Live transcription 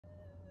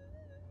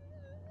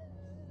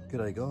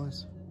G'day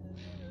guys.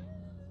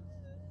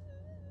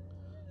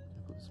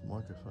 I'll put this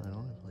microphone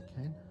on if I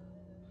can.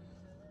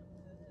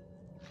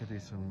 Could do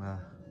some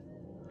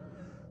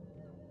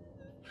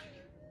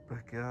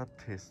backyard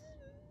tests.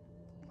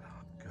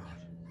 Oh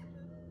God,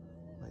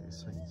 make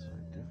this thing so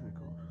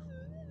difficult.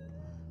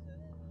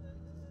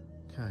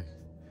 Okay,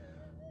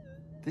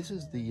 this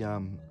is the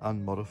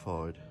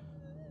unmodified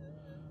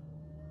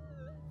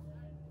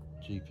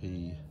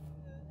GPZ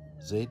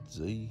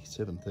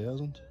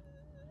Z7000.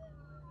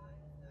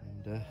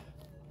 And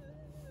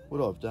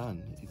what I've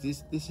done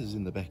is this is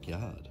in the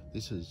backyard.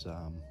 This is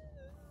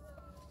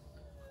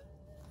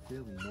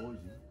fairly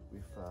noisy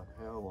with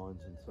power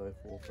lines and so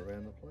forth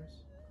around the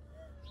place.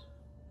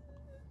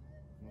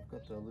 And I've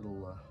got a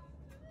little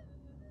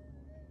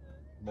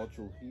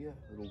module here,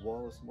 a little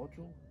wireless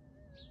module.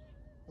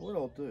 And what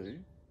I'll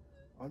do,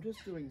 I'm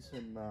just doing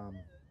some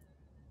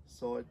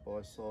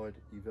side-by-side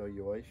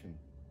evaluation.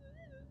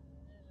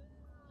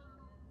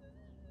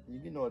 You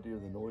get an idea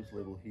of the noise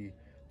level here.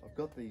 I've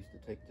got these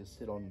detectors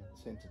set on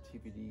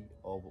sensitivity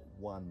of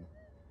 1,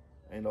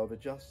 and I've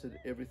adjusted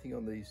everything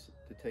on these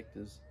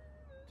detectors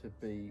to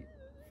be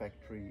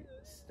factory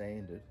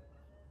standard,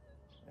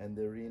 and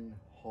they're in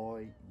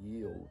high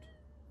yield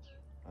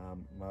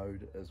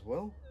mode as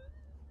well.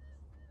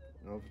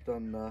 And I've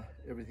done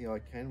everything I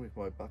can with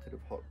my bucket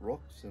of hot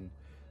rocks and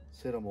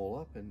set them all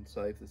up and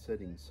save the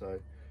settings, so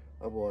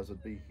otherwise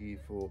I'd be here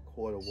for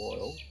quite a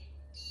while.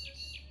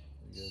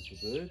 There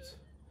goes the birds.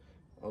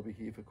 I'll be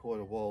here for quite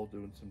a while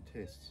doing some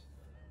tests,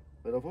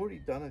 but I've already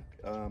done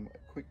a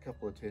quick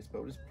couple of tests, but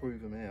I'll just prove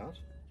them out.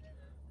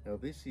 Now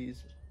this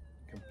is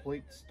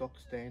complete stock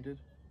standard,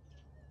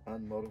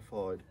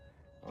 unmodified.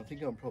 I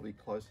think I'm probably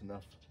close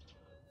enough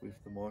with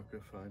the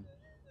microphone.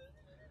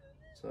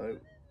 So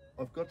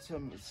I've got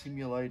some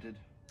simulated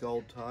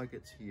gold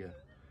targets here.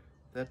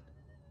 That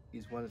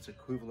is one that's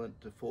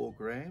equivalent to 4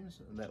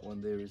 grams, and that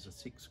one there is a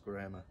 6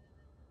 grammer.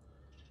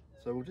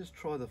 So we'll just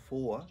try the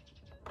 4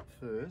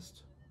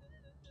 first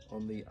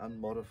on the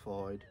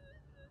unmodified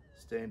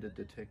standard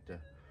detector.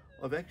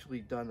 I've actually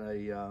done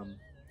a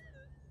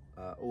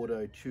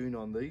auto tune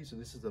on these,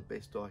 and this is the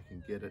best I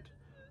can get it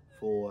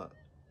for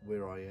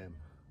where I am.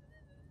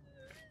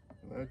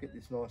 I'll get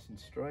this nice and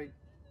straight.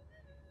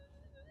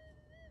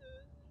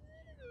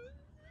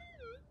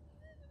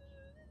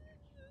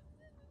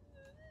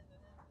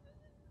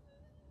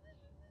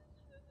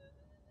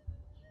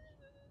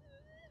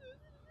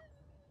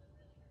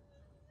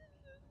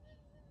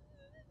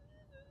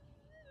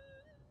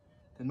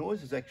 The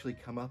noise has actually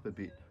come up a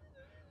bit.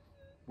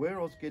 Where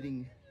I was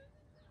getting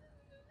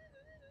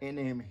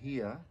NM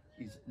here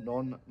is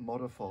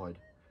non-modified.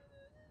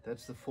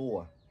 That's the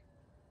 4.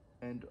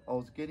 And I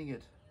was getting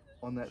it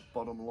on that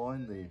bottom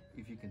line there,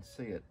 if you can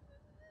see it.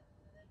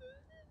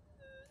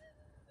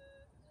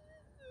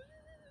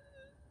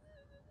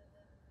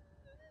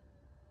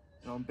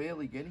 And I'm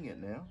barely getting it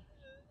now.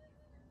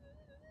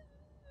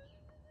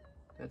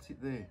 That's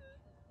it there.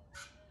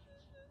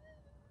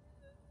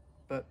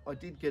 But I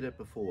did get it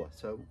before,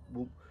 so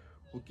we'll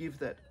give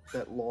that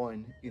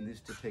line in this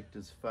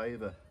detector's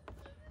favour.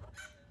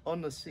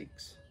 On the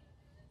 6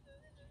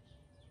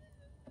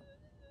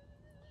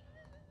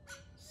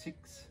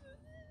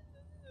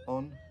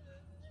 on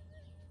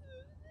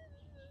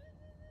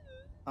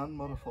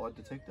unmodified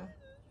detector.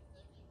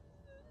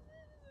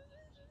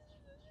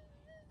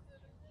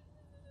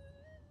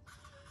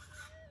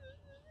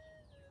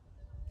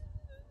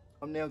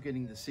 I'm now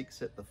getting the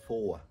 6 at the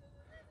 4.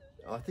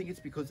 I think it's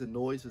because the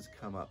noise has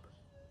come up.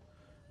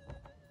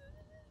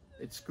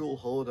 It's school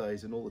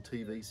holidays and all the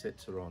TV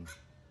sets are on,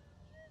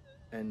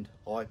 and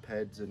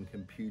iPads and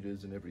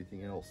computers and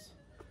everything else.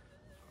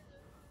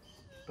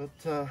 But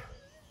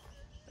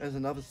as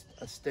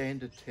a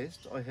standard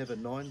test, I have a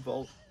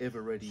 9-volt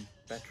ever-ready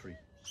battery.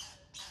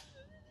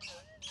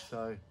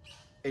 So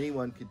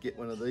anyone could get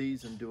one of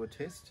these and do a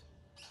test.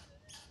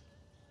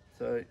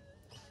 So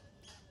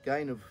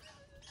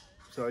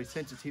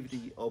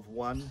sensitivity of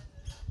 1,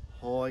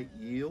 high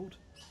yield,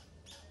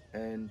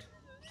 and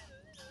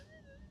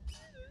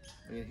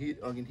I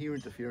can hear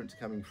interference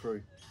coming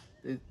through.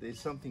 There's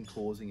something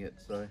causing it.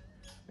 So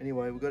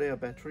anyway, we've got our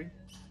battery.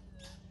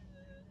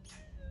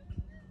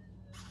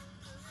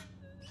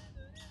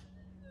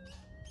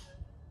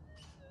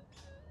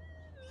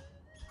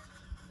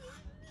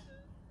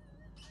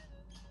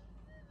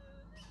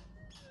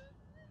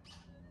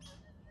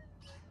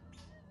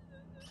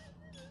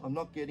 I'm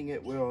not getting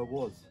it where I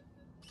was.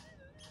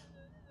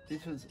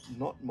 This is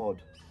not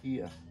mod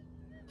here,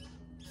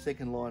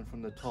 second line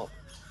from the top.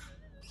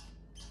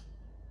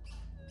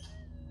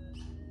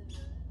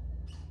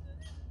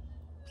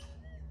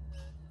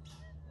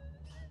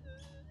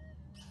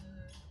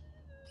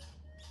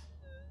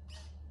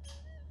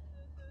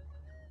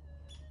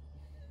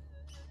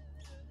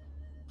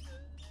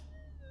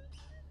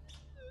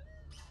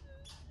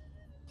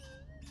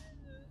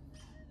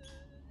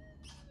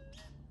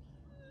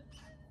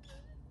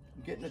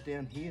 I'm getting it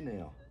down here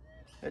now.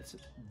 That's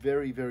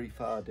very, very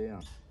far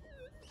down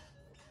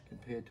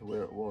compared to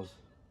where it was.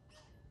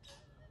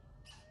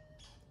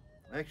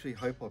 I actually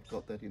hope I've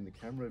got that in the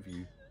camera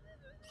view.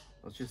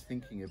 I was just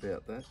thinking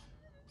about that.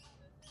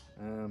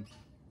 Hang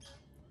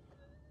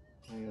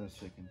on a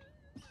second.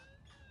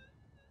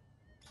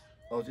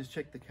 I'll just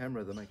check the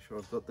camera to make sure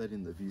I've got that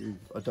in the view.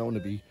 I don't want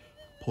to be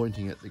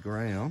pointing at the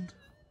ground,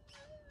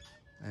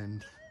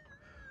 and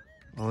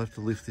I'll have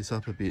to lift this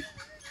up a bit.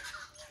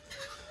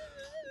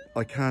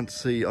 I can't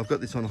see, I've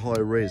got this on high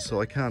res, so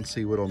I can't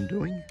see what I'm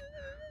doing.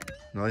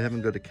 And I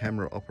haven't got a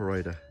camera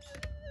operator.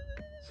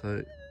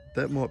 So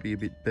that might be a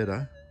bit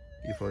better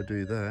if I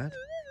do that.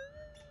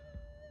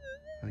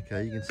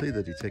 Okay, you can see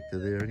the detector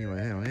there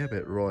anyway. Hang on, how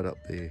about right up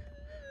there?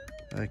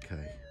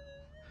 Okay.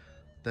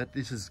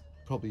 This is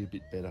probably a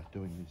bit better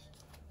doing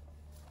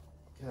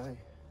this. Okay.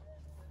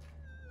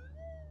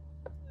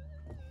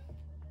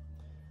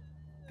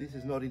 This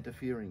is not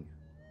interfering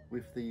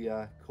with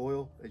the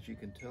coil, as you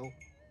can tell.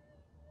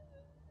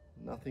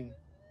 Nothing.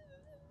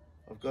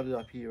 I've got it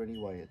up here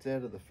anyway. It's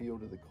out of the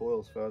field of the coil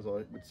as far as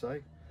I would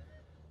say.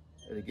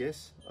 At a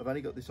guess, I've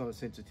only got this on a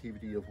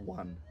sensitivity of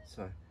 1.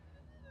 So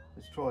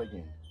let's try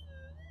again.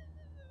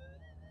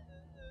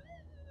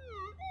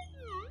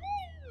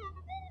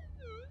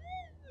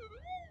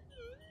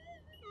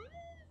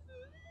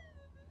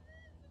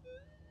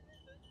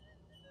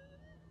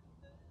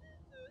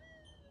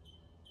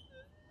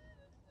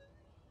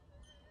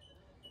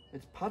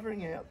 It's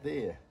puttering out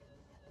there.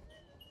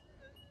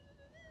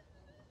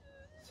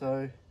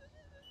 So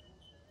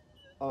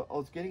I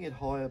was getting it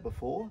higher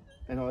before,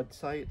 and I'd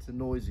say it's a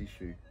noise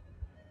issue.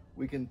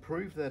 We can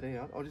prove that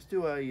out. I'll just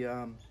do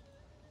a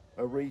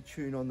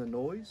retune on the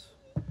noise,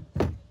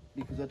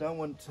 because I don't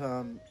want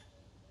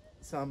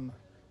some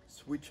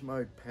switch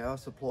mode power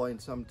supply in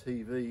some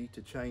TV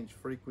to change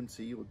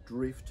frequency or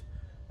drift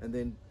and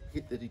then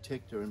hit the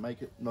detector and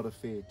make it not a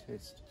fair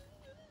test.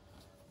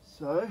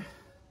 So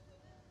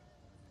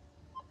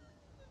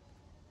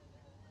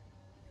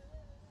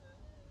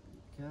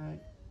okay,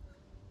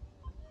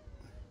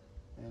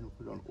 and we'll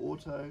put it on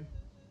auto.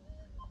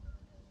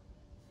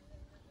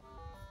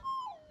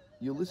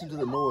 You'll listen to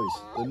the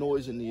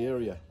noise in the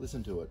area.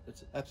 Listen to it.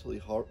 It's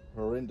absolutely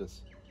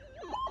horrendous.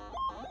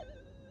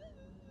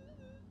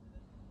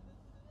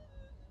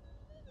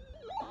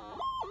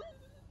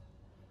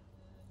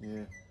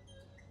 Yeah.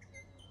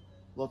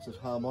 Lots of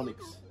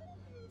harmonics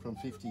from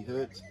 50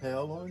 Hertz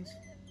power lines.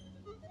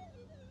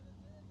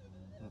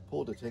 The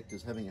poor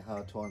detector's having a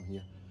hard time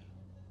here.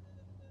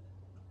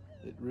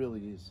 It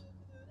really is.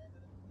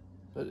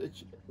 But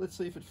let's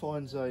see if it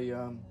finds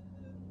a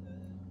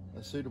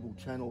suitable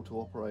channel to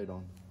operate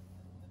on.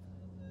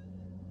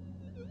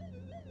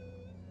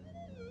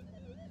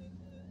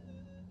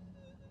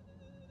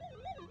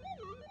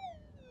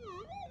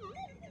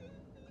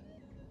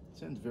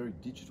 Sounds very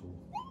digital.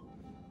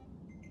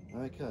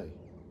 Okay.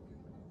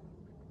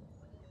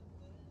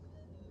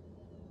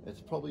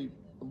 It's probably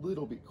a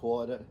little bit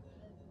quieter,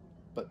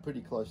 but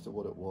pretty close to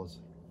what it was.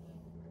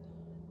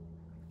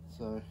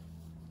 So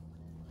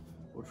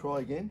we'll try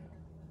again.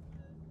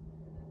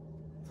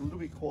 It's a little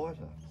bit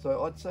quieter.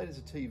 So I'd say there's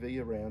a TV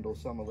around or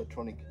some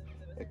electronic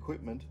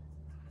equipment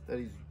that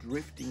is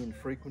drifting in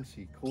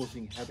frequency,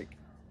 causing havoc.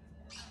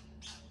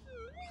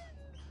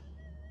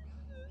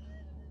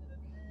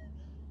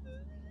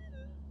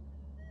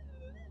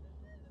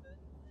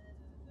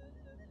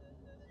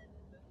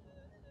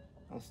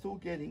 I'm still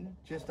getting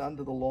just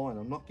under the line.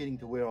 I'm not getting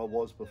to where I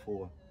was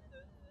before.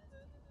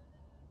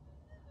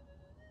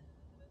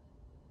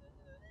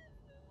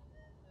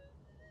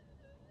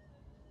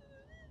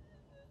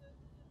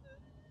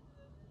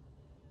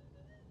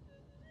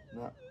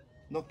 No,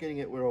 not getting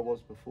it where I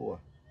was before.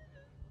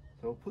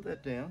 So I'll put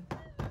that down.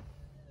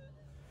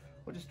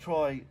 I'll just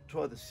try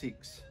the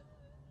 6.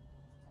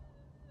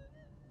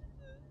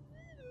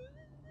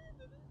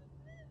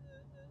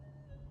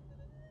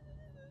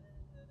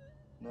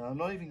 No, I'm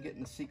not even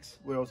getting the 6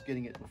 where I was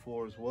getting it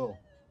before as well.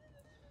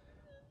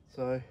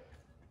 So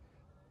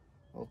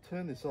I'll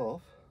turn this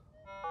off.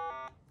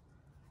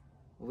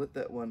 I'll let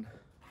that one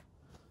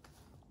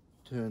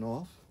turn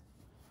off.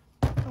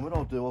 And what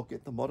I'll do, I'll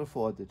get the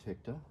modified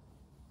detector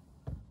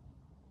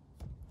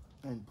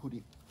and put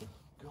it, oh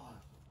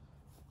God,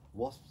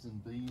 wasps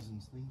and bees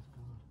and things,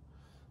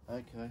 God.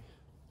 Okay.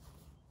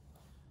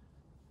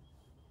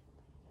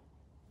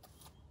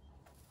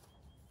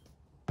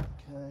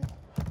 Okay.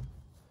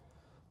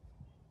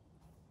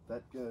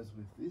 That goes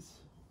with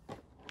this.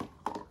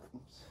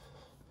 Oops.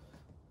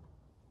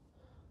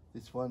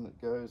 This one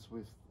that goes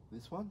with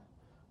this one.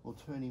 We'll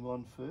turn him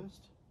on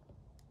first.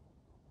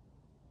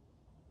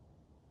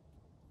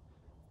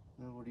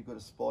 I've already got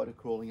a spider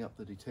crawling up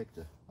the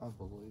detector.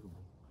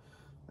 Unbelievable.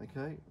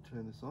 Okay,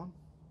 turn this on.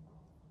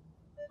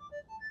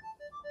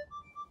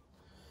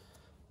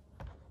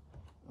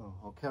 Oh,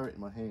 I'll carry it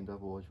in my hand,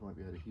 otherwise you won't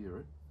be able to hear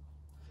it.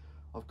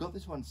 I've got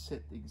this one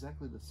set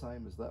exactly the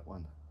same as that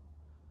one.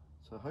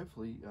 So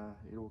hopefully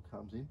it all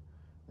comes in.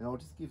 And I'll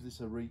just give this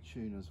a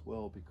retune as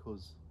well,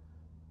 because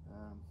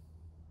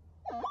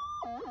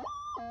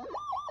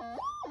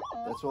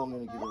that's why I'm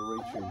going to give it a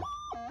retune.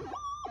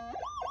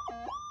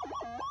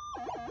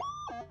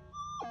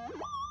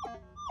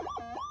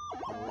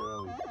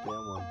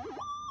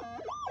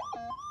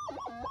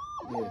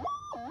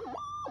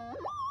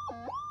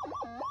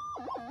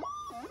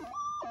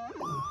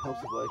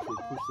 if I actually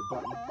push the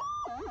button.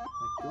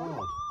 My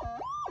God.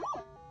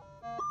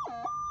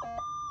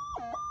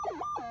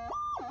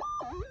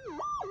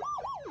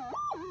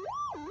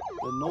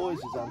 The noise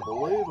is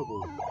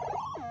unbelievable.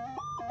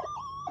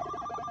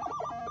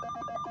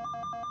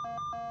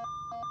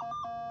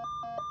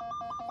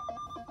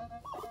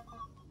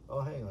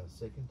 Oh, hang on a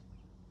second.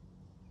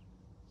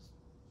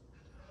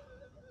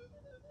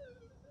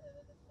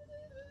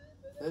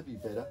 That'd be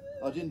better.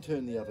 I didn't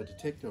turn the other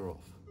detector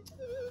off.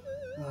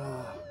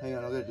 Hang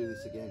on, I've got to do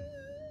this again.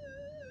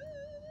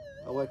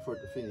 I'll wait for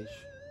it to finish.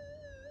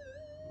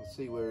 We'll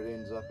see where it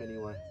ends up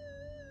anyway.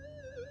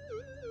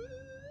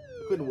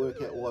 I couldn't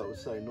work out why it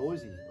was so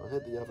noisy. I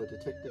had the other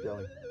detector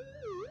going.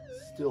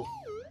 Still.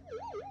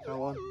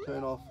 Come on,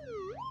 turn off.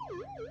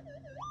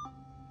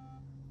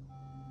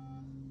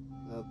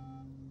 Now,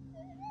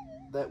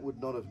 that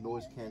would not have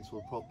noise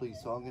cancelled properly,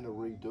 so I'm going to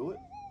redo it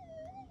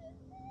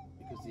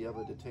because the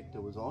other detector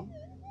was on.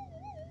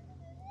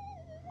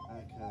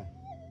 Okay.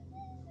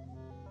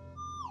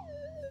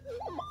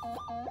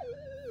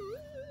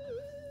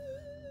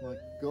 My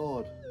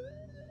God.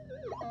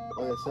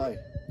 Like I say,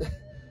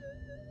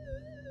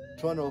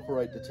 trying to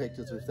operate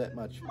detectors with that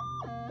much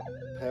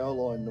power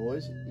line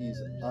noise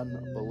is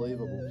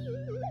unbelievable.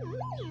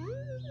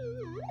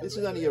 This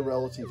is only a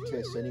relative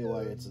test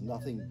anyway. It's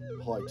nothing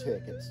high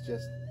tech. It's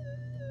just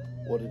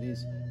what it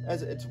is.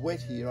 As it's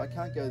wet here, I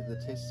can't go to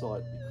the test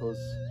site because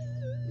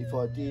if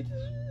I did,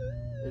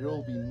 it'd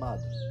all be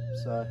mud.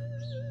 So,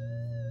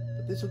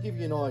 but this will give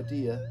you an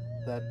idea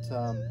that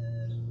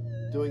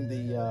doing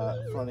the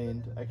front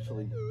end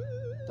actually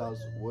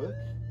does work.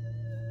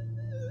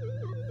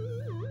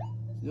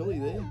 It's nearly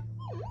there.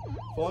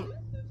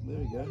 There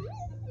we go.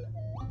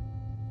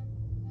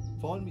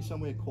 Find me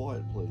somewhere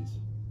quiet, please.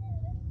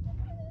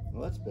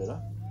 Well, that's better.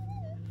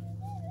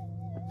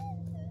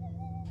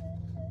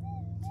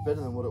 It's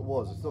better than what it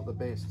was. It's not the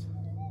best.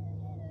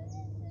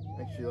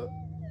 Actually,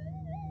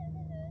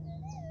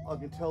 I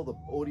can tell the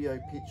audio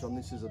pitch on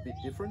this is a bit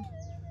different.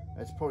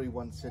 It's probably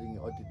one setting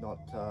I did not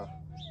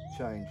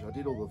change. I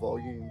did all the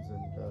volumes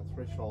and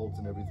thresholds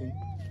and everything.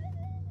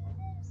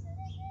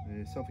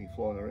 There's something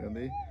flying around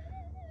there.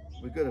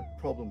 We've got a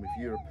problem with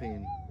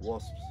European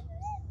wasps.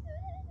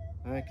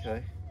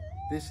 Okay,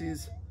 this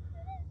is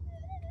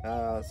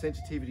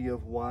sensitivity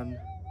of 1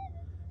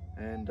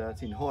 and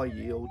it's in high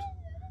yield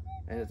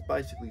and it's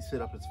basically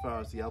set up as far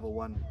as the other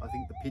one. I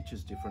think the pitch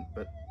is different,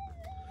 but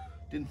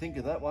didn't think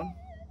of that one.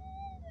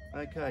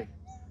 Okay,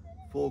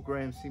 4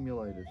 grams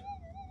simulated.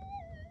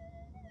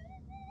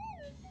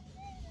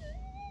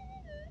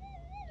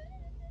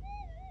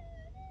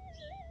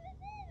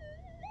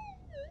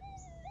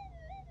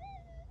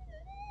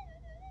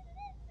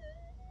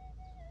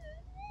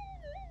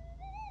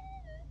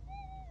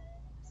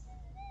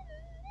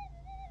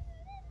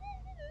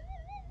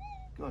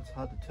 God, it's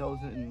hard to tell,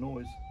 isn't it, in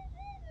noise?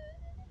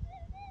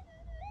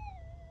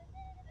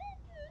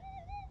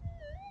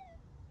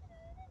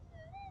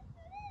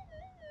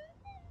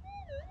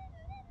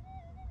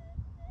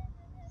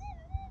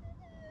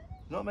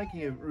 Not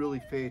making a really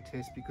fair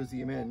test because of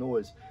the amount of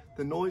noise.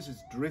 The noise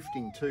is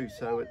drifting too,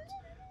 so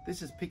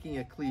this is picking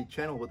a clear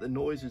channel, but the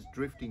noise is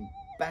drifting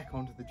back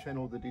onto the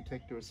channel the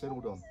detector is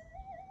settled on,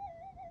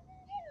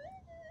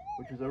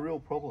 which is a real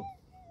problem.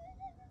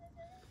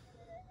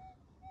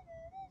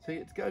 See,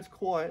 it goes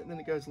quiet and then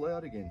it goes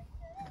loud again.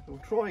 So we'll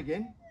try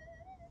again.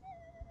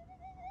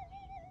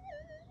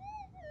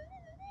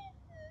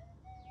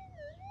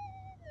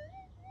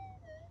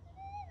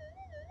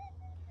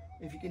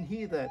 If you can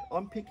hear that,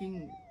 I'm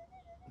picking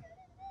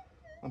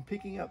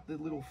up the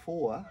little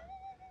 4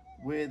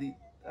 where the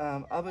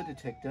other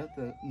detector,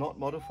 the not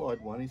modified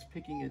one, is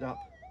picking it up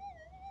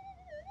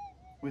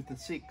with the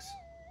 6.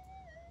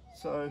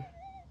 So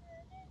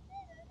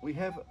we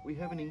have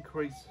an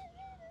increase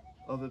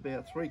of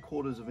about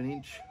 3/4 of an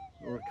inch,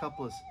 or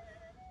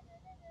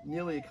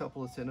nearly a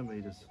couple of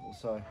centimeters or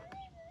so.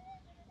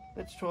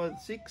 Let's try the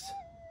 6.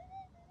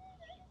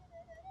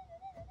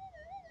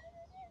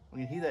 I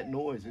can hear that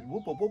noise. It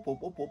whoop, whoop, whoop,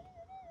 whoop, whoop, whoop.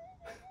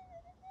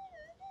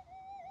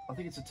 I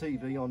think it's a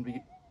TV on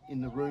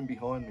in the room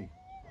behind me.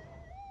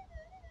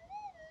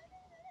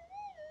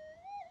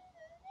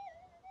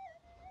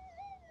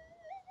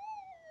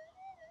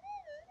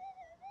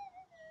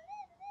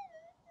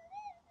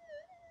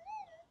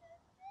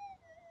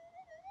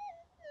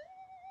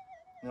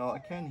 Now I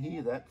can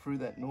hear that through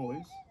that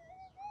noise.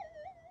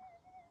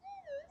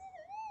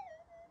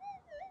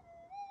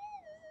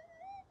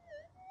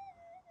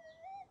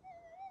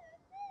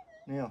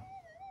 Now,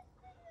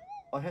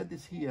 I had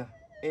this here,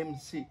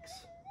 M6,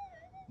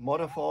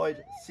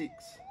 modified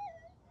 6,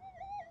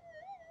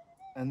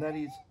 and that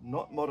is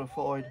not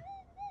modified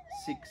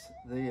 6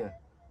 there.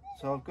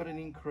 So I've got an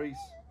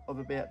increase of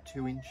about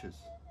 2 inches.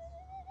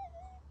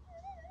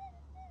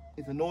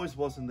 If the noise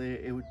wasn't there,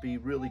 it would be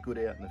really good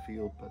out in the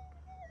field, but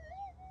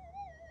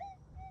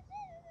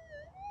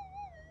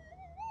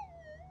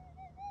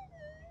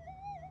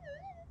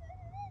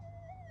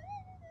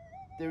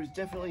there is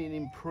definitely an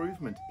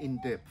improvement in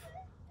depth.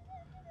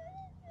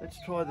 Let's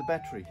try the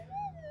battery.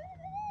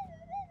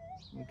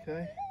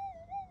 Okay.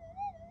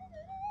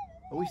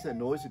 I wish that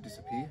noise would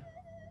disappear.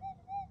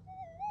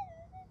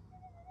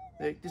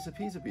 There, it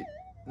disappears a bit,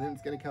 and then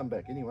it's going to come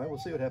back. Anyway, we'll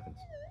see what happens.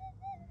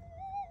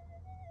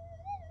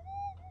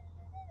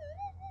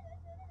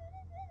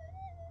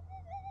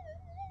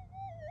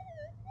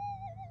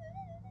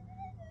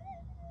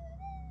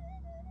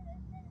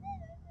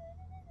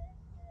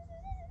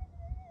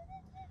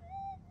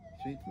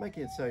 See, it's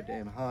making it so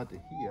damn hard to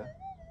hear.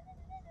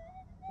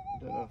 I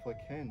don't know if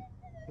I can.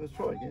 Let's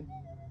try again.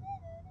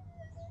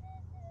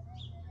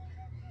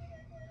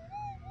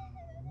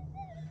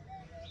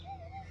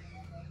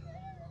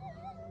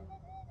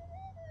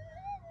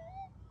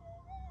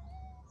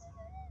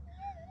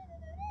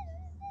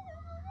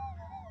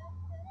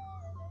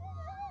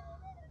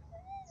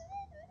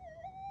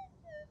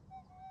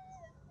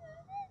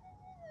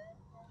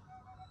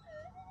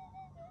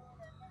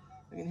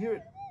 I can hear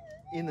it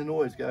in the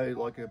noise go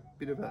like a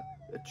bit of a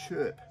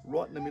chirp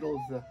right in the middle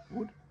of the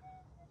wood.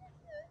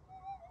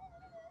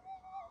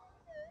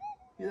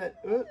 Hear that?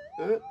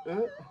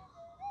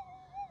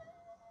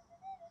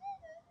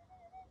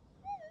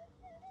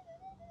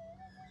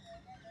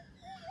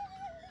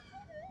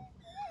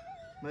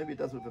 Maybe it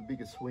does with a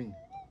bigger swing.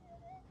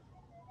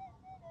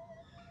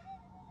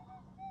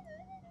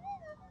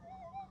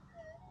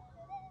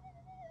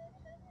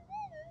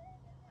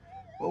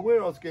 Well,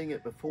 where I was getting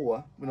it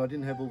before, when I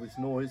didn't have all this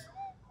noise,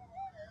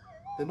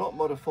 the not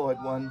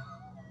modified one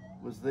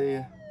was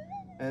there,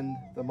 and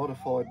the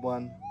modified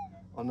one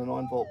on the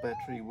 9-volt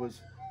battery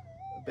was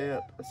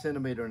about 1.5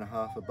 centimeters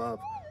above.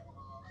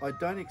 I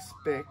don't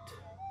expect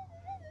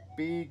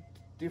big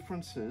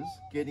differences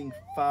getting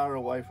far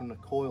away from the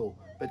coil,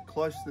 but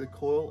close to the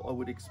coil I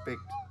would expect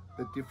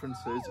the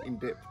differences in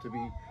depth to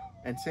be,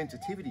 and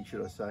sensitivity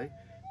should I say,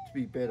 to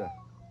be better.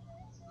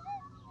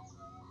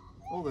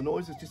 Oh, the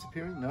noise is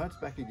disappearing? No, it's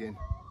back again.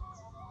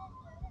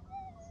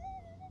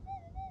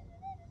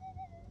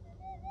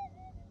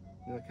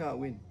 I can't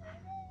win.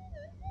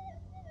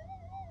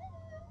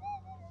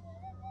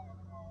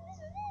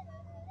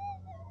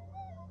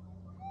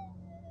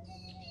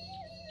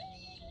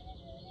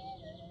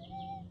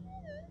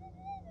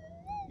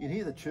 You can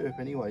hear the chirp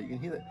anyway. You can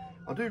hear that.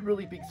 I'll do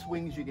really big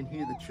swings, you can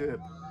hear the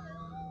chirp.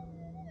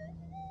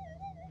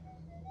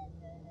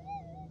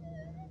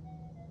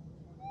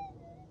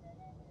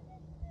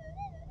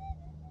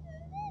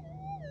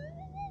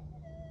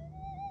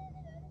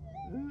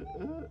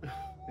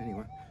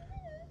 Anyway,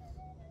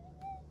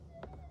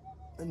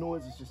 the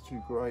noise is just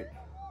too great.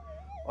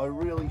 I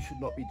really should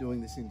not be doing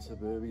this in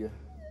suburbia.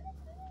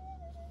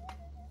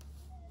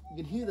 You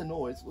can hear the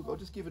noise. Look, I'll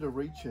just give it a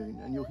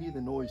retune and you'll hear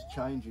the noise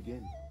change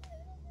again.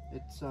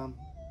 It's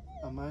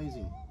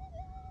amazing.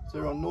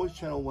 So we're on noise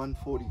channel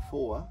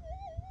 144,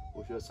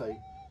 or should I say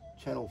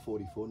channel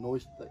 44,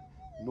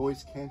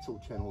 noise cancel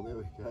channel. There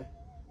we go.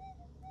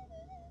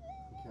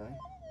 Okay,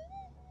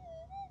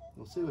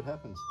 we'll see what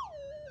happens.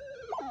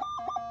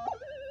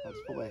 I'll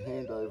just put my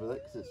hand over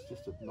that because it's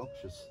just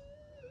obnoxious.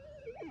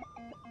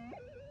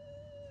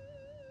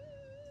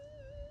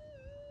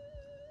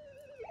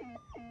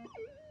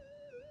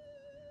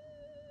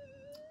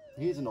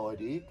 Here's an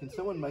idea. Can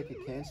someone make a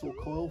cancel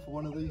coil for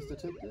one of these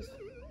detectors?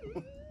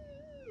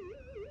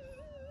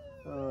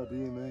 Oh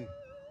dear me.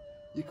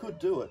 You could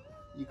do it.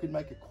 You could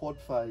make a quad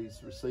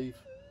phase receive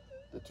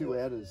the two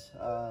outers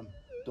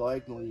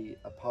diagonally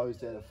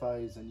opposed out of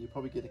phase, and you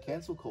probably get a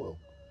cancel coil.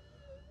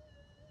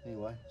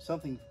 Anyway,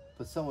 something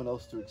for someone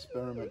else to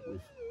experiment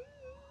with.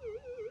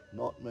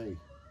 Not me.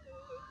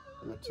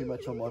 I've got too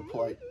much on my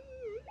plate.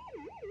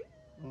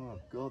 Oh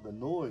God, the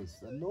noise.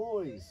 Oh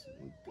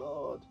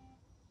God.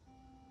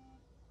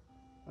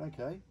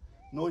 Okay,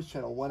 noise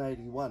channel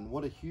 181.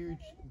 What a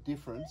huge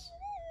difference.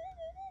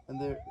 And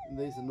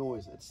there's the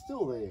noise. It's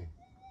still there.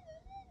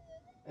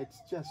 It's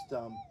just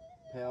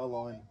power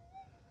line.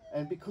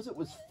 And because it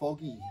was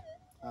foggy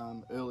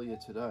earlier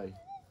today,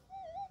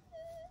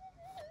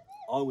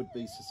 I would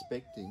be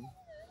suspecting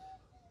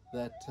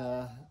that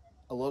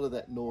a lot of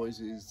that noise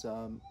is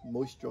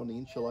moisture on the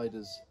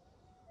insulators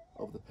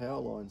of the power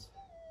lines.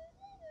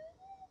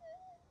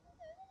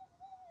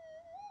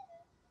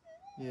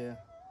 Yeah.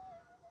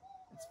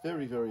 It's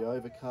very, very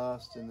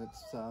overcast, and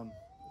it's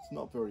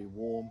not very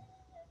warm.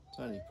 It's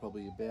only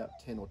probably about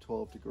 10 or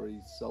 12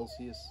 degrees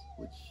Celsius,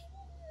 which,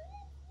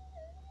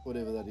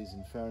 whatever that is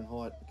in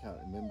Fahrenheit, I can't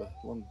remember.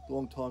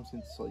 Long time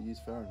since I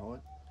used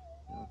Fahrenheit.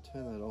 Now I'll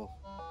turn that off.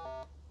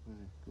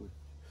 Yeah, good.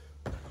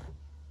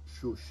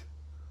 Shush.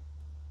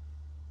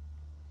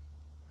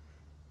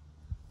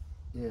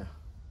 Yeah.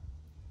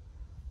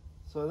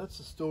 So that's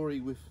the story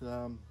with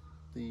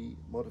the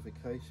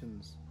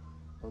modifications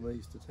on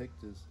these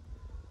detectors.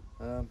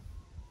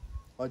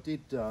 I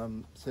did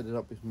set it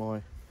up with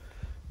my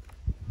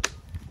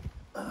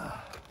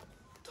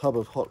tub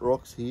of hot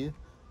rocks here,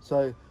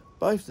 so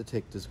both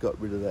detectors got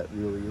rid of that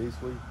really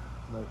easily,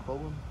 no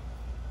problem.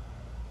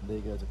 There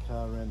goes a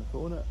car around the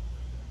corner.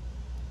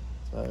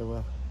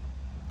 So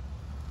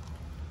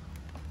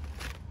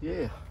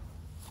yeah,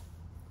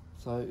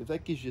 so if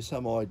that gives you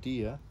some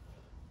idea,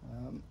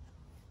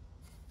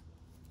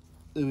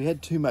 we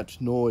had too much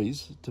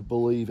noise to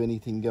believe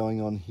anything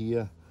going on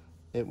here.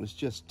 It was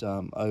just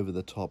over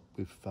the top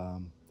with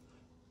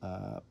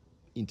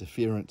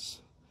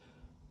interference.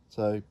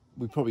 So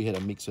we probably had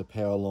a mix of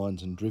power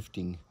lines and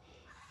drifting,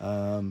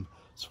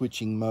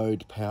 switching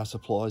mode power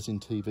supplies in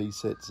TV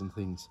sets and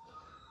things.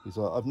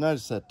 Because I've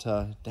noticed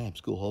that, damn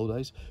school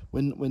holidays,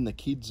 when the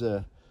kids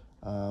are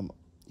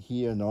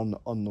here and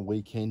on the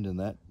weekend and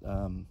that,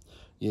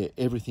 yeah,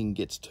 everything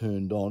gets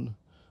turned on,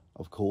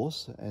 of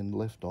course, and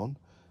left on,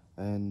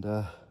 and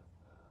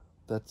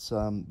that's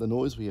the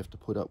noise we have to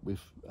put up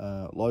with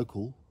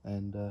local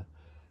and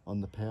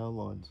on the power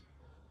lines.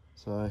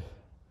 So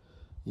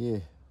yeah,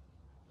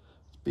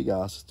 it's big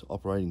ass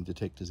operating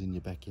detectors in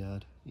your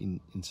backyard in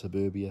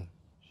suburbia,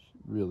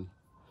 really.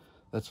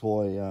 That's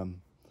why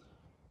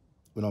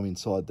when I'm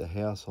inside the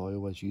house, I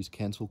always use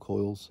cancel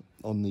coils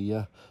on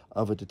the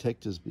other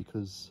detectors,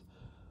 because,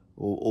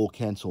 or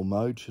cancel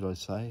mode, should I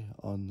say,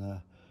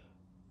 on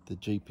the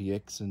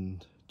GPX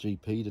and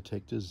GP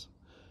detectors.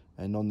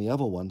 And on the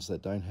other ones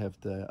that don't have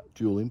the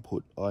dual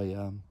input, I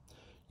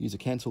use a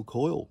cancel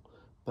coil.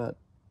 But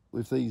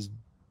with these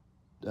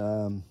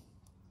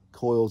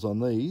coils on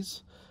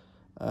these,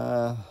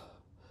 it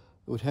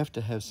would have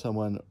to have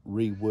someone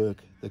rework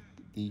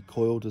the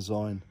coil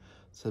design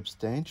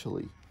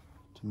substantially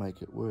to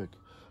make it work.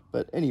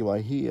 But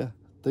anyway, here,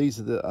 these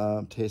are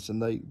the tests,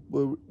 and they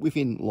were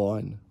within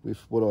line with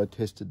what I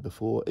tested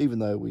before, even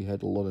though we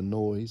had a lot of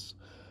noise.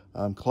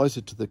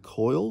 Closer to the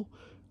coil,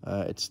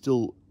 it's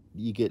still,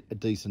 you get a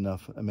decent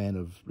enough amount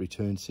of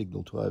return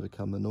signal to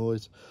overcome the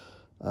noise.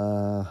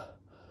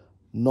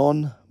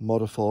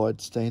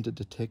 Non-modified standard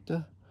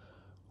detector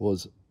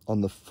was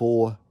on the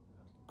 4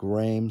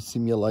 gram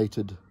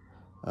simulated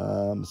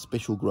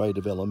special grade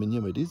of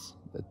aluminium. It is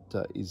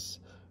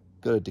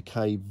got a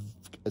decay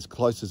as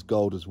close as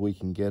gold as we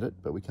can get it,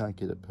 but we can't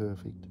get it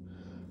perfect.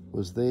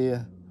 Was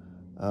there.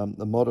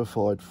 The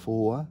modified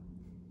 4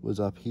 was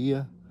up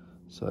here,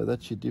 so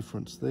that's your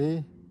difference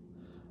there.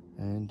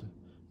 And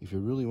if you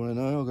really want to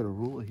know, I've got a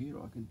ruler here.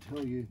 I can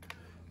tell you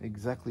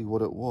exactly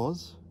what it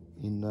was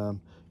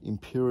in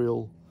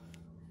imperial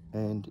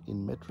and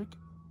in metric.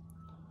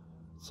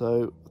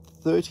 So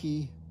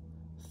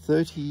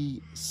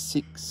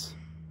 36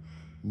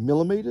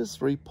 millimeters,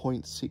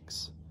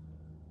 3.6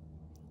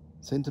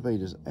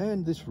 centimeters,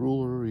 and this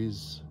ruler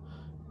is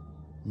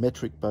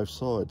metric both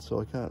sides, so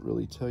I can't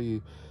really tell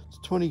you. It's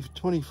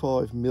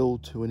 25 mil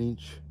to an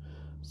inch,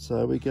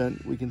 so we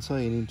can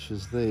say in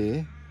inches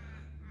there,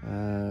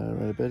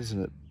 right about,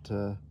 isn't it?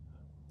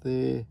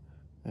 There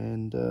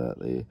and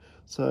there.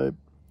 So,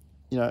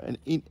 you know, an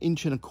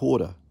inch and a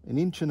quarter on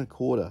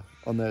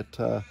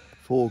that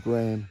 4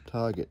 gram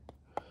target.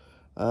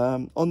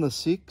 On the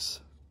 6,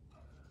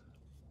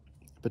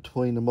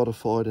 between the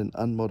modified and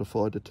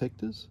unmodified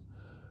detectors,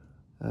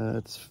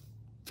 it's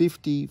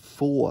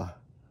 54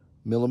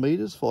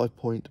 millimeters,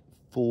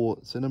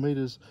 5.4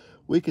 centimeters.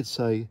 We could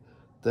say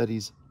that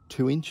is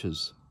 2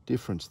 inches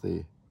difference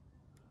there.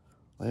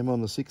 I am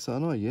on the 6,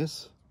 aren't I?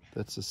 Yes,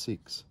 that's a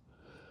 6.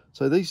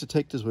 So these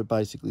detectors were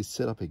basically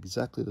set up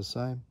exactly the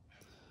same.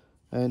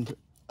 And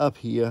up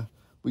here,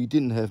 we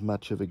didn't have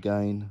much of a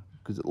gain,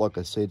 because, like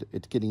I said,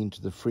 it's getting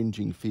into the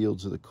fringing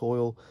fields of the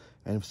coil,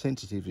 and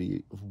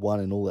sensitivity of 1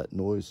 and all that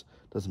noise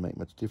doesn't make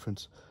much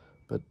difference.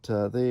 But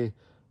they're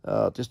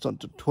just on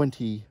to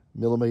 20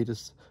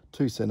 millimeters,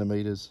 2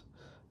 centimeters,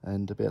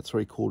 and about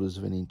 3/4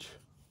 of an inch.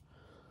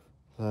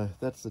 So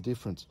that's the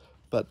difference.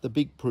 But the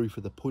big proof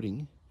of the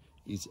pudding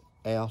is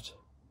out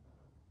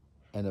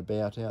and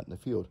about out in the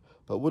field.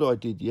 But what I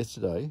did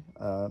yesterday,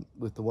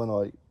 with the one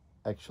I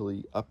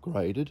actually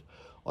upgraded,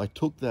 I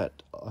took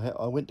that,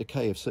 I went to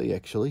KFC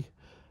actually,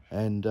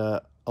 and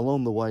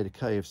along the way to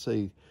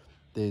KFC,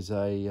 there's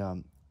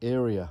a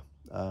area,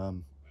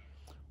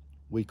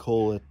 we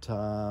call it,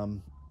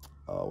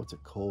 what's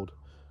it called?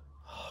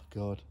 Oh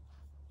God,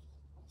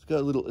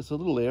 it's a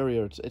little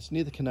area. It's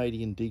near the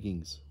Canadian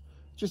diggings,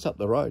 just up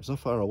the road. It's not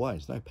far away.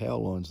 There's no power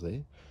lines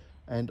there.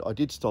 And I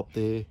did stop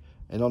there,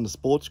 and on the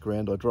sports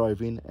ground I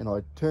drove in and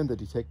I turned the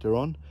detector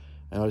on,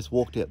 and I just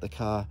walked out the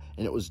car,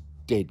 and it was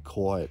dead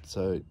quiet.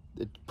 So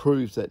it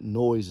proves that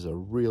noise is a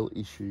real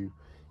issue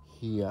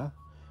here,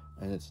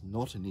 and it's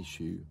not an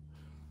issue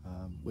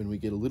when we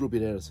get a little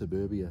bit out of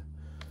suburbia.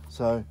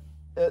 So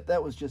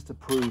that was just to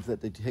prove that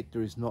the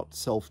detector is not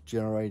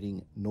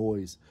self-generating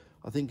noise.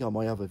 I think on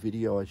my other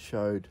video I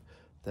showed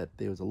that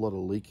there was a lot of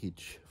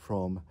leakage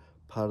from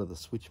part of the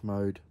switch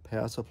mode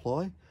power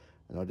supply,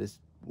 and I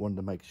just wanted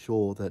to make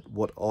sure that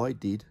what I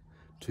did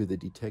to the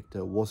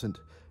detector wasn't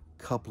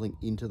coupling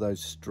into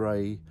those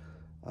stray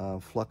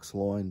flux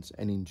lines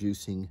and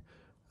inducing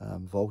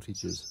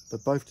voltages.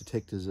 But both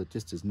detectors are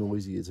just as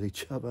noisy as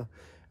each other,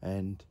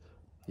 and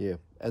yeah,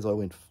 as I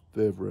went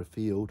further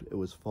afield it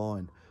was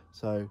fine.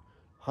 So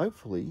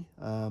hopefully,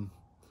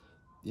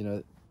 you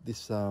know,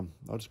 this, I'll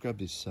just grab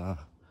this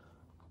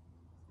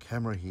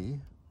camera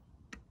here.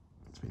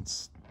 It's been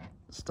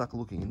stuck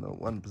looking in the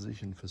one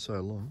position for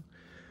so long.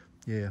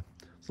 Yeah,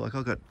 it's like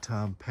I got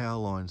power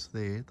lines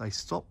there. They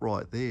stop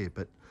right there,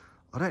 but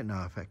I don't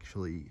know if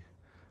actually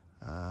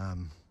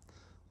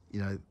you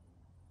know,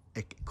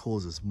 it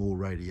causes more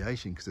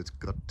radiation because it's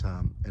got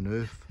an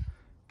earth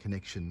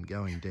connection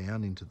going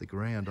down into the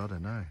ground. I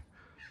don't know.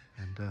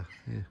 And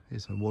yeah,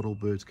 here's some wattle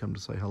birds come to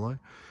say hello.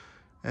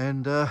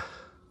 And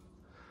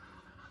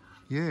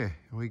yeah,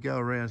 we go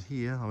around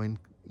here. I mean,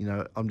 you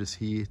know, I'm just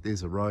here.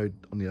 There's a road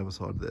on the other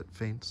side of that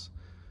fence.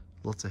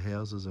 Lots of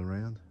houses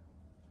around.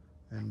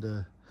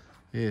 And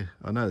yeah,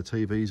 I know the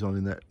TV's on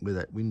in that, where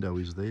that window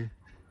is there.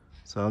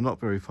 So I'm not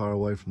very far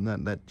away from that,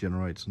 and that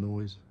generates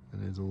noise.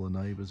 And there's all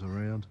the neighbours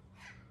around.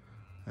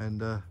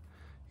 And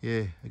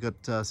yeah, I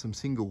got some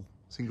single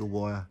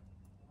wire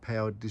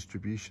powered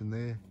distribution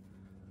there.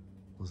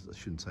 Well, I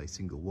shouldn't say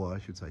single wire, I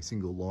should say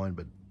single line,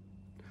 but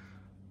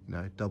you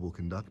know, double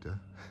conductor.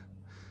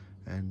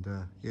 And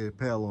yeah,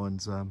 power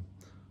lines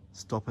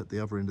stop at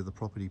the other end of the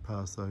property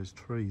past those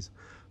trees.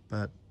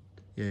 But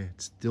yeah,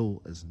 it's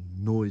still as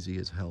noisy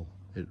as hell.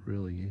 It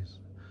really is.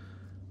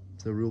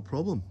 It's a real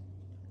problem.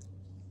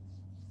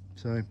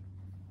 So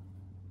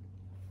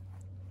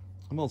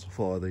I might as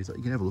well fire these.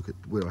 You can have a look at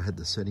where I had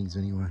the settings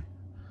anyway.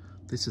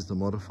 This is the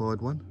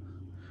modified one.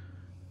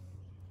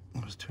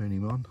 I'll just turn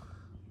him on.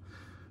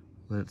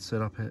 Let it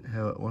set up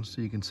how it wants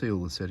to. You can see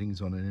all the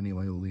settings on it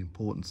anyway, all the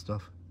important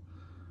stuff.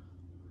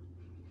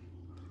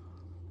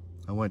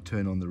 I won't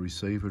turn on the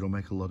receiver, it'll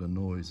make a lot of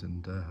noise,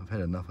 and I've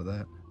had enough of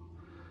that.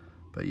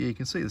 But yeah, you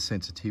can see the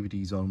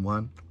sensitivities on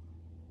one.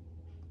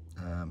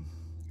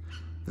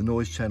 The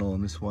noise channel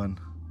on this one,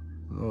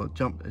 well, it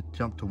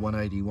jumped to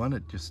 181.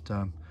 It just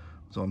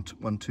was on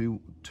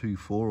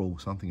 1224 or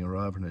something or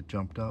other, and it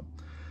jumped up.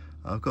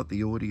 I've got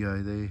the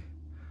audio there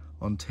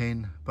on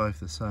 10, both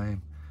the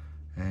same,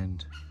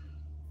 and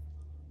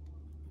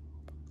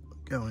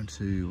go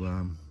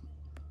into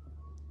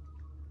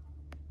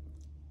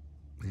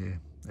yeah,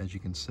 as you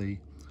can see,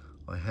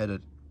 I had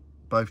it,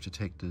 both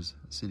detectors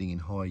sitting in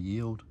high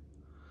yield.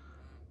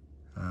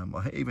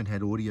 I even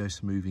had audio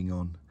smoothing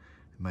on.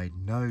 It made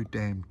no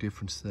damn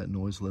difference to that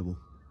noise level.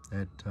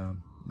 It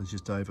was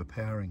just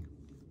overpowering.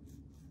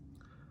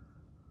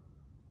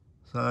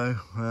 So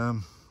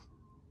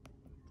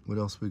what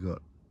else we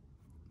got?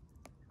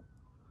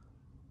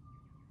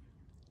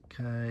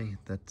 Okay,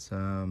 that's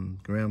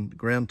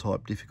ground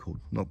type difficult.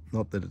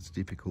 Not that it's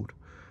difficult,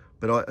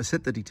 but I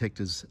set the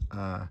detectors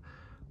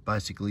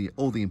basically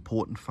all the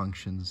important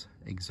functions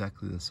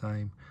exactly the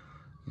same.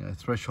 You know,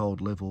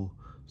 threshold level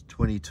is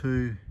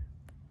 22.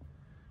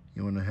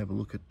 You want to have a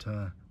look at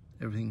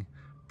everything.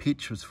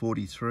 Pitch was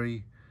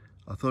 43.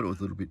 I thought it was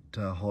a little bit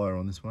higher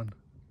on this one.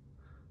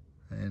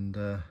 And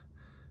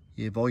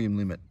yeah, volume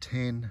limit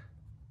 10.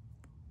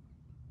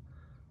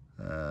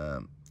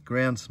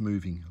 Ground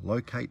smoothing,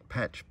 locate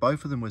patch.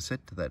 Both of them were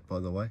set to that, by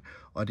the way.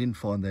 I didn't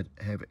find that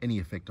have any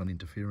effect on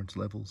interference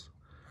levels.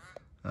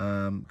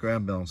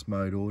 Ground balance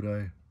mode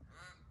auto.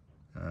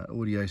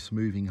 Audio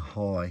smoothing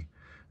high,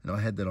 and I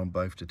had that on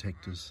both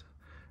detectors.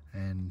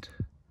 And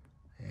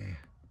yeah,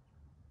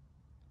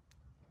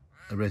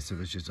 the rest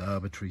of it's just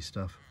arbitrary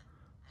stuff.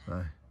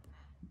 So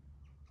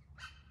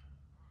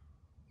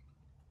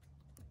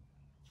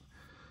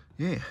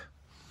yeah,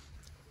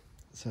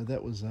 so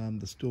that was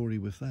the story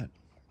with that.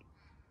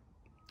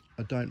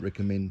 I don't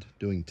recommend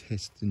doing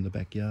tests in the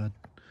backyard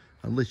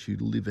unless you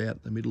live out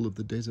in the middle of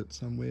the desert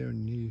somewhere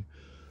and you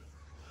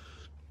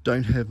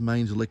don't have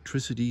mains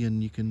electricity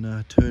and you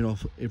can turn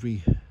off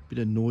every bit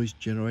of noise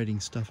generating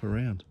stuff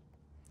around.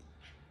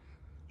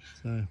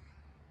 So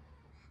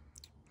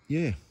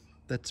yeah,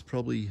 that's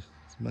probably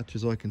as much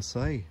as I can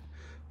say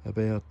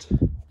about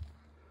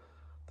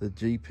the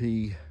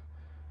GPZ.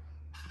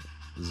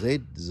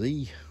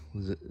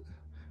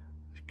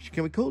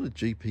 Can we call it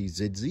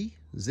GPZZ?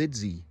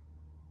 ZZ.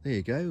 There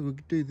you go. We'll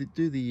do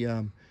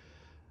the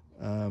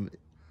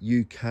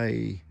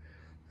UK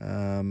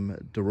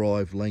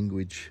derived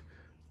language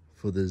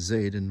for the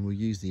Z, and we'll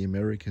use the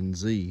American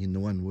Z in the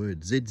one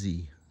word.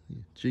 ZZ.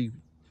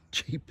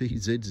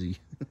 GPZZ.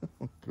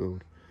 Oh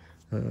God.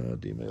 Oh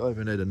dear me, I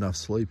haven't had enough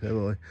sleep, have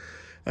I?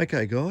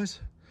 Okay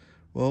guys,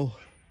 well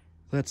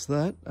that's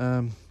that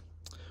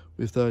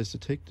with those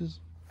detectors.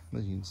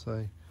 As you can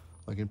say,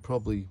 I can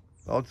probably,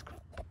 I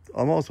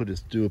might as well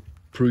just do a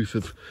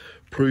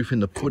proof in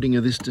the pudding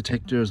of this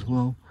detector as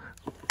well.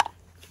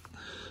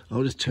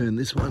 I'll just turn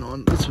this one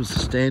on. This was the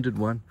standard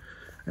one,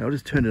 and I'll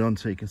just turn it on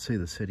so you can see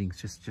the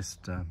settings,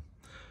 just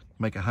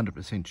make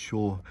 100%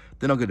 sure.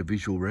 Then I'll get a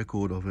visual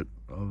record of it,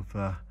 of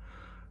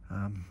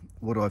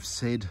what I've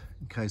said,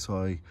 in case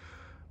I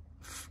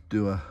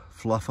do a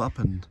fluff up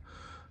and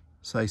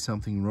say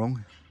something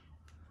wrong.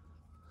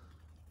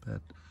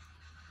 But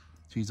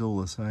she's all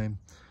the same.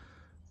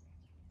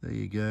 There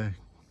you go.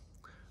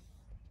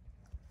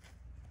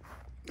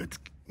 Let's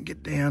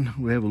get down.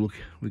 We'll have a look.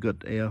 We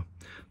got our,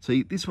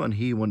 see this one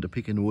here wanted to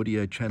pick an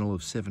audio channel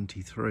of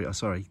 73.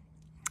 Sorry,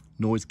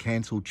 noise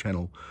cancel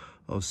channel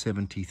of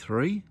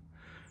 73,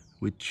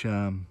 which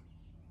yeah,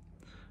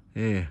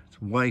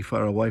 it's way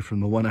far away from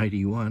the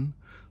 181.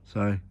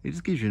 So it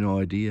just gives you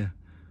an idea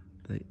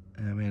the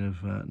amount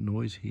of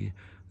noise here.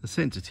 The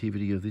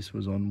sensitivity of this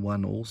was on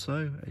 1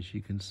 also, as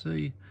you can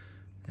see,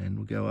 and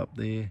we'll go up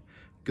there.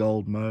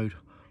 gold mode,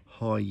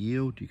 high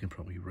yield. You can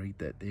probably read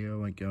that there. I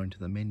won't go into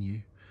the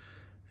menu.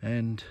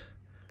 And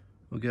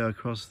we'll go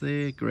across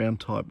there. Ground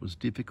type was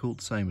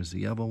difficult, same as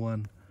the other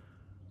one.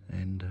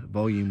 And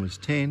volume was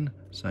 10,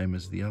 same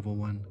as the other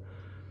one.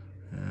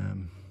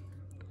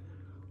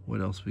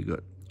 What else we got?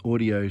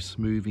 Audio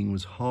smoothing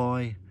was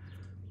high,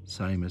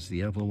 same as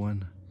the other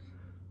one.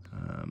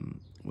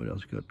 What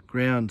else we got?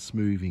 Ground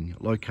smoothing,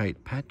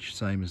 locate patch,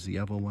 same as the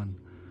other one.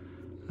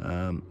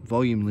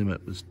 Volume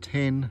limit was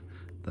 10,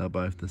 they're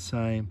both the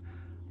same.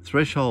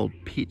 Threshold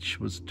pitch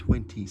was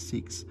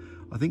 26.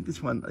 I think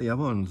this one, the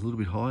other one was a little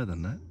bit higher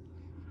than that.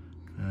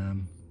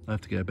 I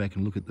have to go back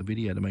and look at the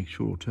video to make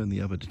sure. I'll turn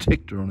the other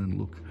detector on and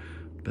look.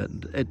 But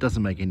it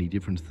doesn't make any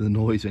difference to the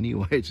noise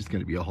anyway. It's just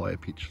going to be a higher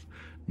pitch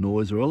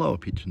noise or a lower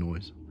pitch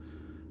noise.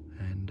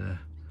 And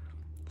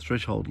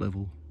threshold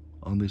level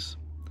on this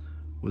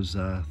was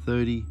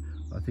 30.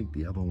 I think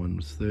the other one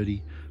was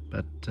 30,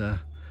 but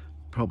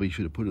probably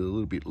should have put it a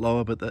little bit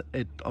lower. But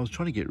I was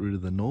trying to get rid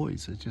of the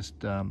noise. It's just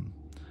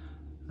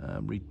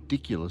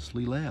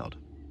ridiculously loud.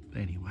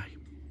 Anyway,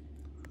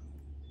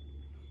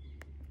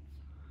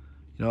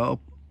 you know,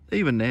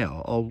 even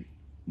now,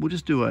 we'll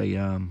just do a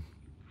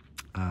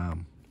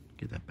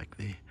get that back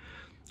there.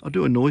 I'll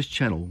do a noise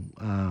channel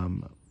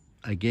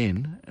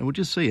again, and we'll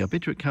just see. I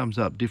bet you it comes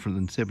up different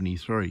than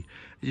 73.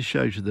 It just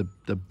shows you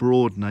the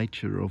broad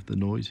nature of the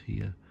noise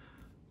here.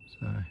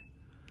 So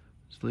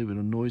just leave it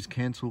on noise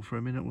cancel for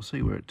a minute. We'll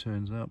see where it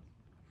turns up.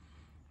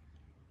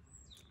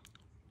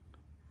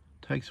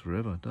 Takes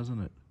forever,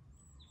 doesn't it?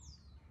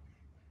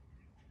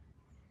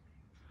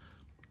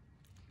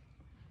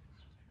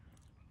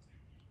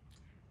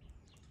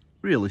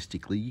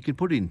 Realistically, you can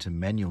put it into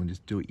manual and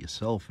just do it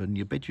yourself, and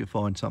you bet you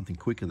find something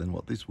quicker than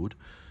what this would.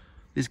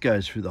 This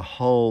goes through the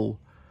whole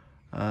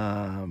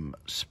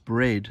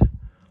spread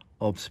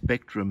of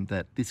spectrum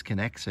that this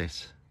can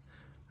access.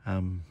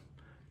 You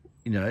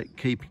know,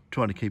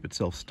 trying to keep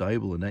itself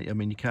stable, and that, I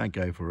mean, you can't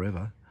go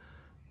forever.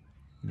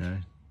 You know,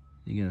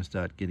 you're going to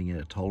start getting out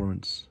of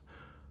tolerance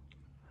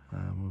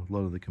with a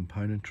lot of the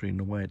componentry and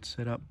the way it's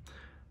set up.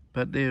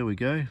 But there we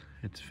go.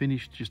 It's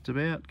finished just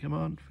about. Come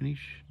on,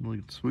 finish. We'll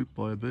get swooped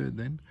by a bird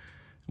then.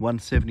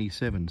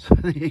 177. So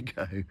there you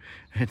go.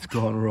 It's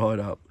gone right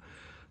up.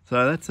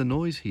 So that's the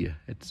noise here.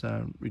 It's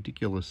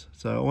ridiculous.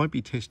 So I won't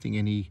be testing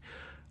any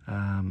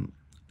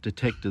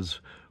detectors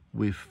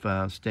with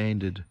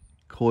standard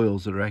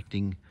coils that are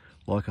acting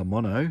like a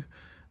mono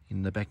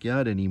in the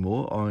backyard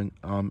anymore.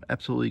 I'm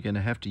absolutely going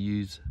to have to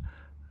use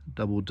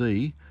double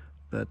D,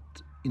 but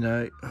you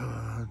know,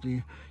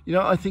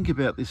 I think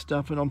about this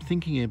stuff, and I'm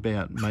thinking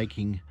about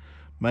making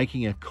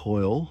a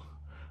coil,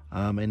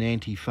 an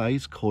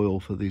anti-phase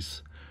coil for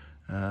this,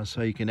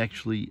 so you can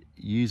actually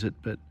use it.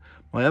 But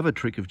my other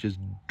trick of just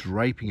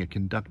draping a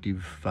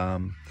conductive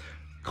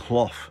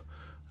cloth,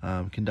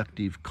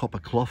 conductive copper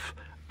cloth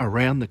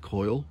around the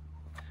coil,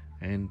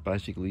 and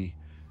basically,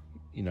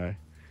 you know,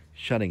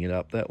 shutting it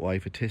up that way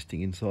for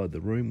testing inside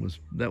the room was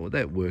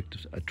that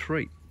worked a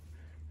treat.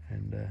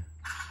 And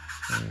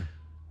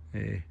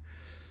yeah.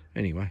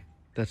 Anyway,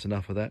 that's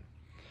enough of that.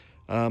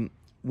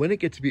 When it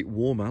gets a bit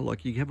warmer,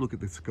 like you have a look at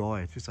the sky,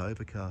 it's just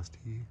overcast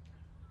here.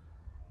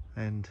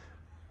 And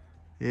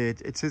yeah,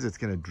 it says it's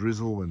going to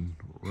drizzle and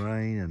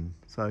rain and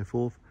so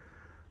forth,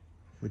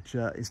 which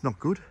is not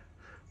good.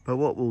 But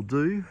what we'll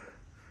do,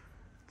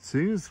 as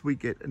soon as we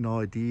get an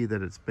idea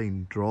that it's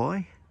been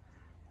dry,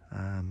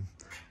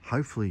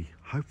 hopefully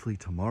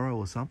tomorrow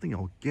or something,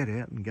 I'll get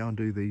out and go and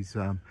do these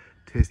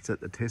tests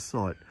at the test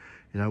site.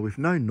 You know, with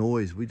no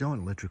noise, we don't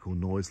want electrical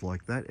noise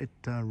like that. It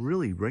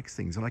really wrecks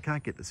things, and I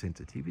can't get the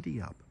sensitivity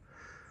up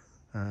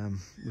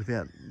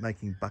without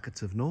making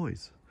buckets of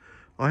noise.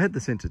 I had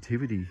the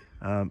sensitivity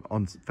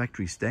on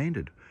factory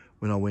standard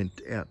when I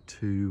went out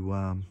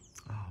to,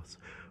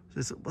 what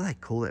do they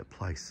call that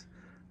place?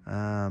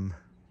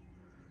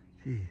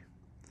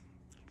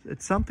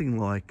 It's something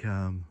like,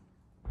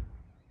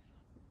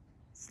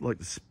 it's like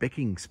the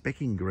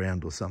specking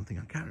ground or something.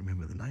 I can't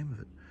remember the name of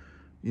it.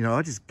 You know,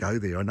 I just go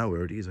there. I know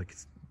where it is. I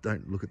just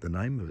don't look at the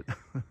name of it.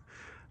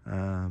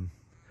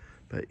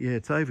 But yeah,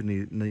 it's over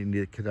near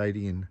the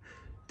Canadian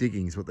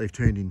diggings, what they've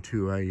turned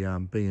into a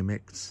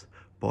BMX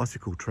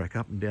bicycle track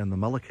up and down the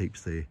Mullock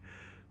heaps there.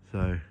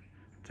 So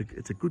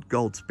it's a good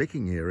gold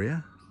specking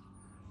area.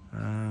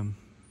 Yeah,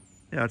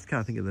 I just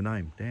can't think of the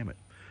name. Damn it!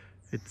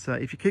 It's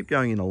if you keep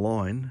going in a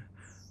line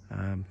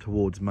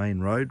towards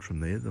Main Road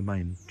from there, the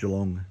main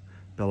Geelong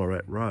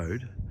Ballarat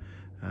Road.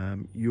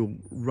 You'll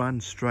run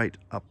straight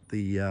up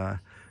the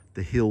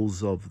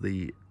hills of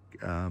the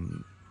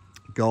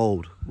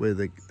gold, where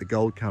the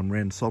gold come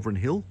round Sovereign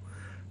Hill,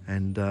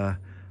 and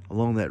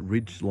along that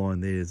ridge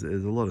line there's a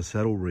lot of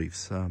saddle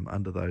reefs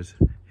under those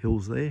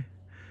hills there.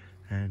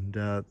 And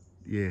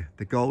yeah,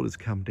 the gold has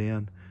come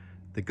down.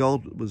 The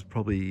gold was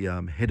probably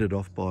headed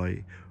off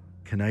by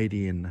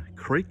Canadian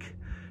Creek.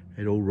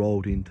 It all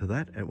rolled into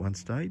that at one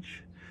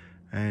stage.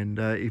 And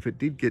if it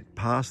did get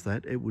past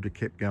that, it would have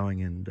kept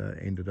going and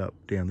ended up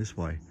down this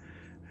way.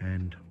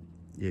 And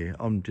yeah,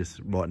 I'm just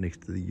right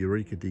next to the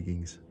Eureka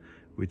diggings,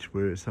 which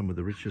were some of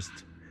the richest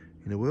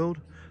in the world.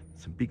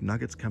 Some big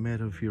nuggets come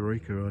out of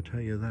Eureka, I'll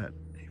tell you that.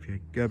 If you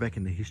go back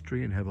into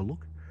history and have a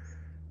look.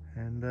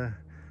 And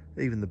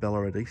even the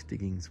Ballarat East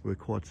diggings were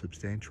quite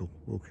substantial.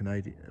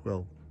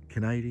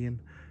 Canadian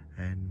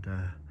and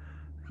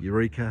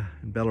Eureka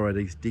and Ballarat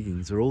East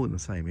diggings are all in the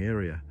same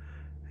area,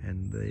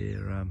 and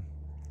they're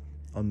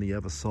on the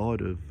other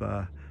side of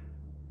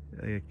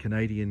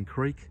Canadian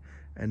Creek.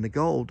 And the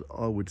gold,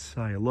 I would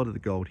say, a lot of the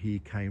gold here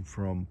came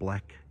from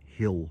Black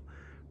Hill.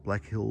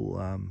 Black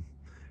Hill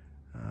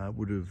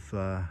would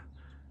have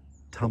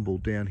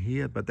tumbled down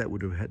here, but that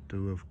would have had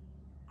to have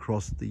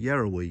crossed the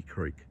Yarrawee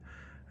Creek.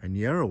 And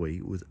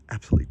Yarrawee was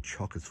absolutely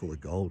chockers full of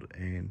gold,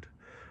 and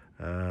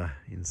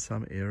in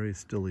some areas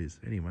still is.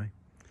 Anyway,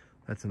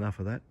 that's enough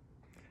of that.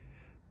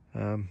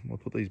 I'll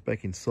put these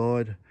back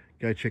inside,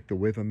 go check the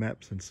weather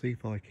maps and see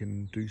if I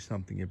can do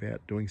something about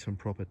doing some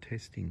proper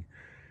testing.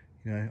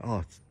 You know, oh,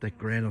 it's that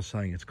ground I was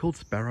saying, it's called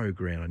Sparrow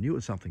Ground. I knew it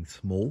was something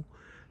small.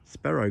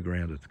 Sparrow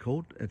Ground it's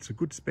called. It's a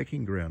good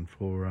specking ground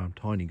for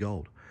tiny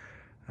gold.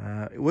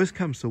 Worst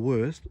comes to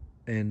worst,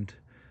 and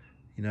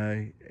you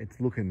know, it's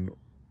looking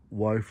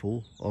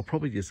woeful, I'll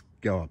probably just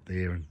go up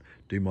there and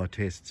do my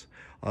tests.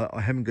 I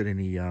haven't got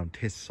any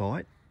test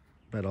site,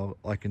 but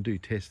I can do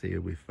tests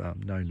there with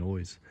no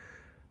noise.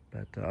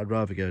 But I'd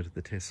rather go to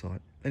the test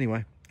site.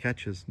 Anyway,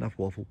 catches, enough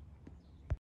waffle.